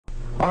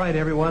All right,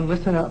 everyone,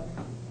 listen up.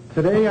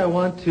 Today I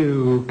want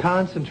to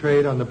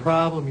concentrate on the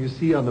problem you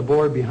see on the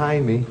board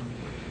behind me.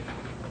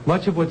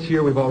 Much of what's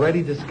here we've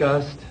already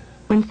discussed.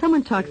 When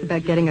someone talks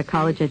about getting a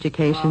college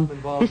education,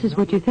 this is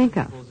what you think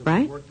of,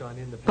 right?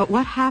 But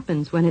what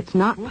happens when it's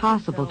not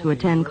possible to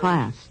attend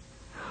class?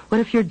 What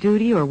if your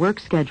duty or work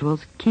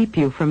schedules keep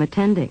you from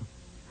attending?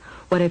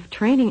 What if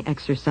training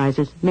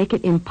exercises make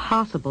it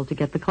impossible to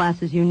get the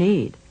classes you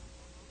need?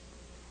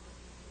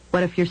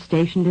 What if you're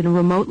stationed in a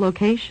remote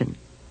location?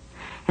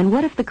 And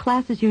what if the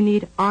classes you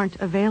need aren't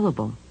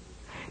available?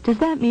 Does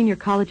that mean your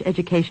college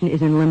education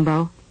is in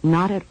limbo?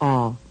 Not at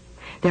all.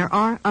 There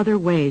are other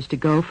ways to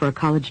go for a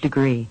college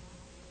degree.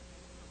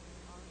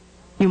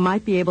 You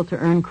might be able to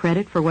earn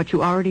credit for what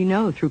you already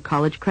know through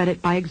college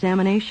credit by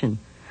examination.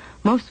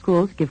 Most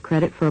schools give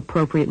credit for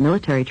appropriate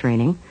military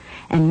training,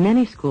 and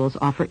many schools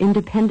offer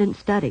independent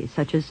studies,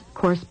 such as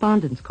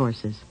correspondence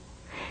courses.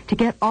 To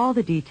get all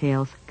the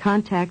details,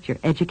 contact your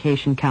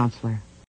education counselor.